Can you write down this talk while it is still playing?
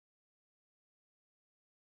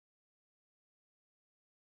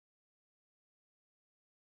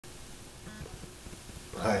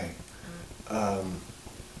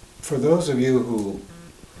For those of you who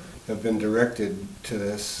have been directed to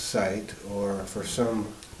this site, or for some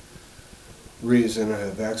reason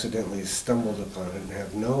have accidentally stumbled upon it and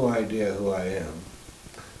have no idea who I am,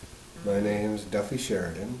 my name's Duffy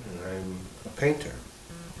Sheridan, and I'm a painter.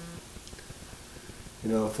 You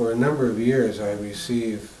know, for a number of years I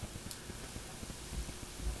receive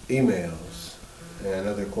emails and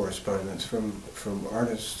other correspondence from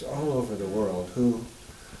artists all over the world who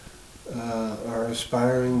are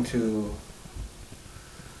aspiring to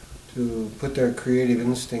put their creative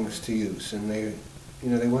instincts to use, and they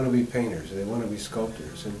want to be painters, they want to be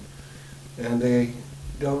sculptors, and they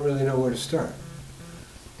don't really know where to start.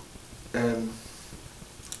 And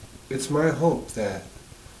it's my hope that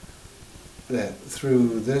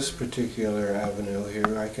through this particular avenue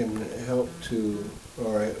here I can help to,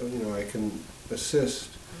 or I can assist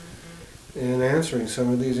in answering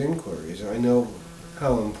some of these inquiries. I know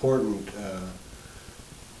how important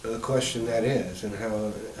a question that is, and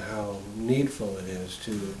how needful it is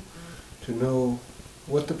to know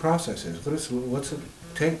what the process is. What's it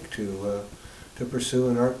take to pursue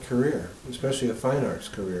an art career, especially a fine arts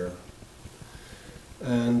career.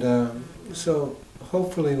 And so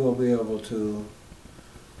hopefully we'll be able to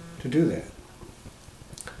do that.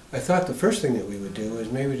 I thought the first thing that we would do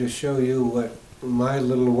is maybe to show you what my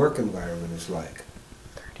little work environment is like.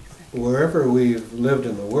 Wherever we've lived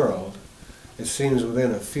in the world, it seems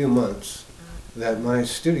within a few months that my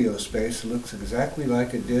studio space looks exactly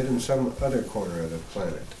like it did in some other corner of the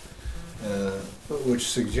planet, which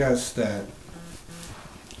suggests that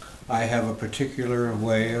I have a particular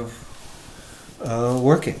way of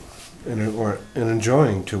working and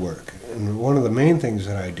enjoying to work. And one of the main things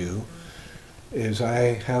that I do is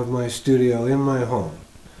I have my studio in my home.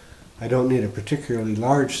 I don't need a particularly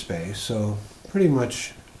large space, so pretty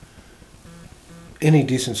much any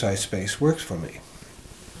decent-sized space works for me.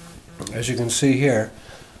 As you can see here,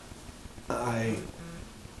 I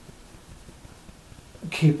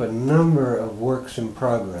keep a number of works in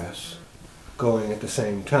progress going at the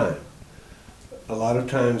same time. A lot of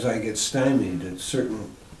times I get stymied at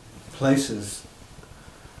certain places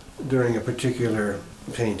during a particular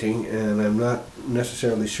painting, and I'm not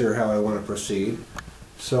necessarily sure how I want to proceed,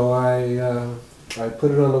 so I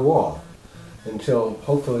put it on the wall until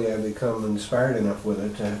hopefully I become inspired enough with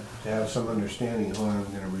it to have some understanding of how I'm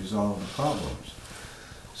going to resolve the problems.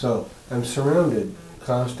 So I'm surrounded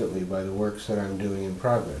constantly by the works that I'm doing in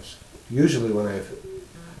progress. Usually when I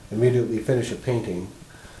immediately finish a painting,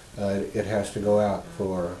 it has to go out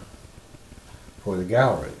for the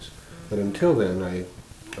galleries. But until then, I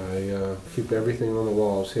keep everything on the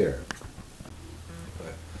walls here.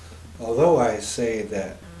 Although I say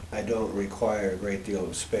that I don't require a great deal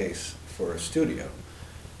of space for a studio,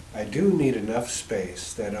 I do need enough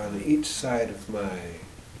space that on each side of my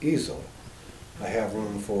easel I have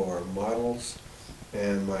room for models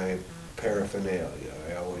and my paraphernalia.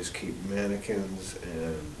 I always keep mannequins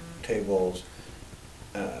and tables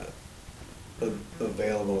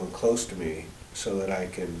available and close to me so that I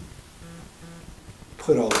can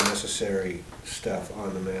put all the necessary stuff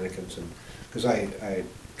on the mannequins, and because I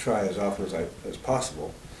try as often as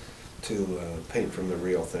possible to paint from the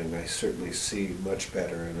real thing. I certainly see much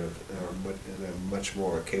better, and I'm much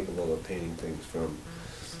more capable of painting things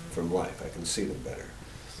from life. I can see them better.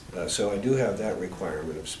 So I do have that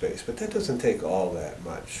requirement of space, but that doesn't take all that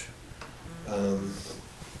much.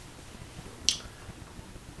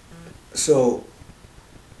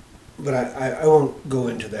 But I won't go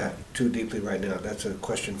into that too deeply right now. That's a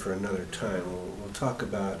question for another time. We'll talk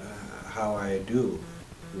about how I do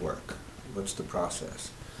work. What's the process?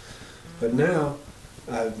 But now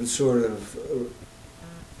I would sort of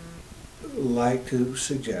like to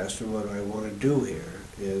suggest, and what I want to do here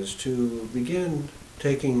is to begin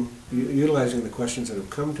utilizing the questions that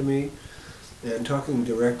have come to me and talking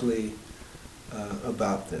directly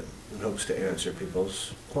about them in hopes to answer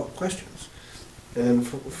people's questions. And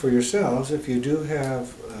for yourselves, if you do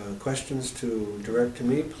have questions to direct to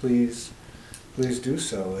me, please do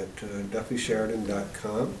so at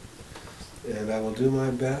duffysheridan.com, and I will do my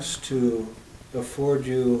best to afford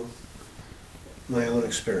you my own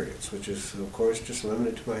experience, which is, of course, just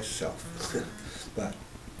limited to myself. But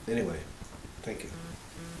anyway, thank you.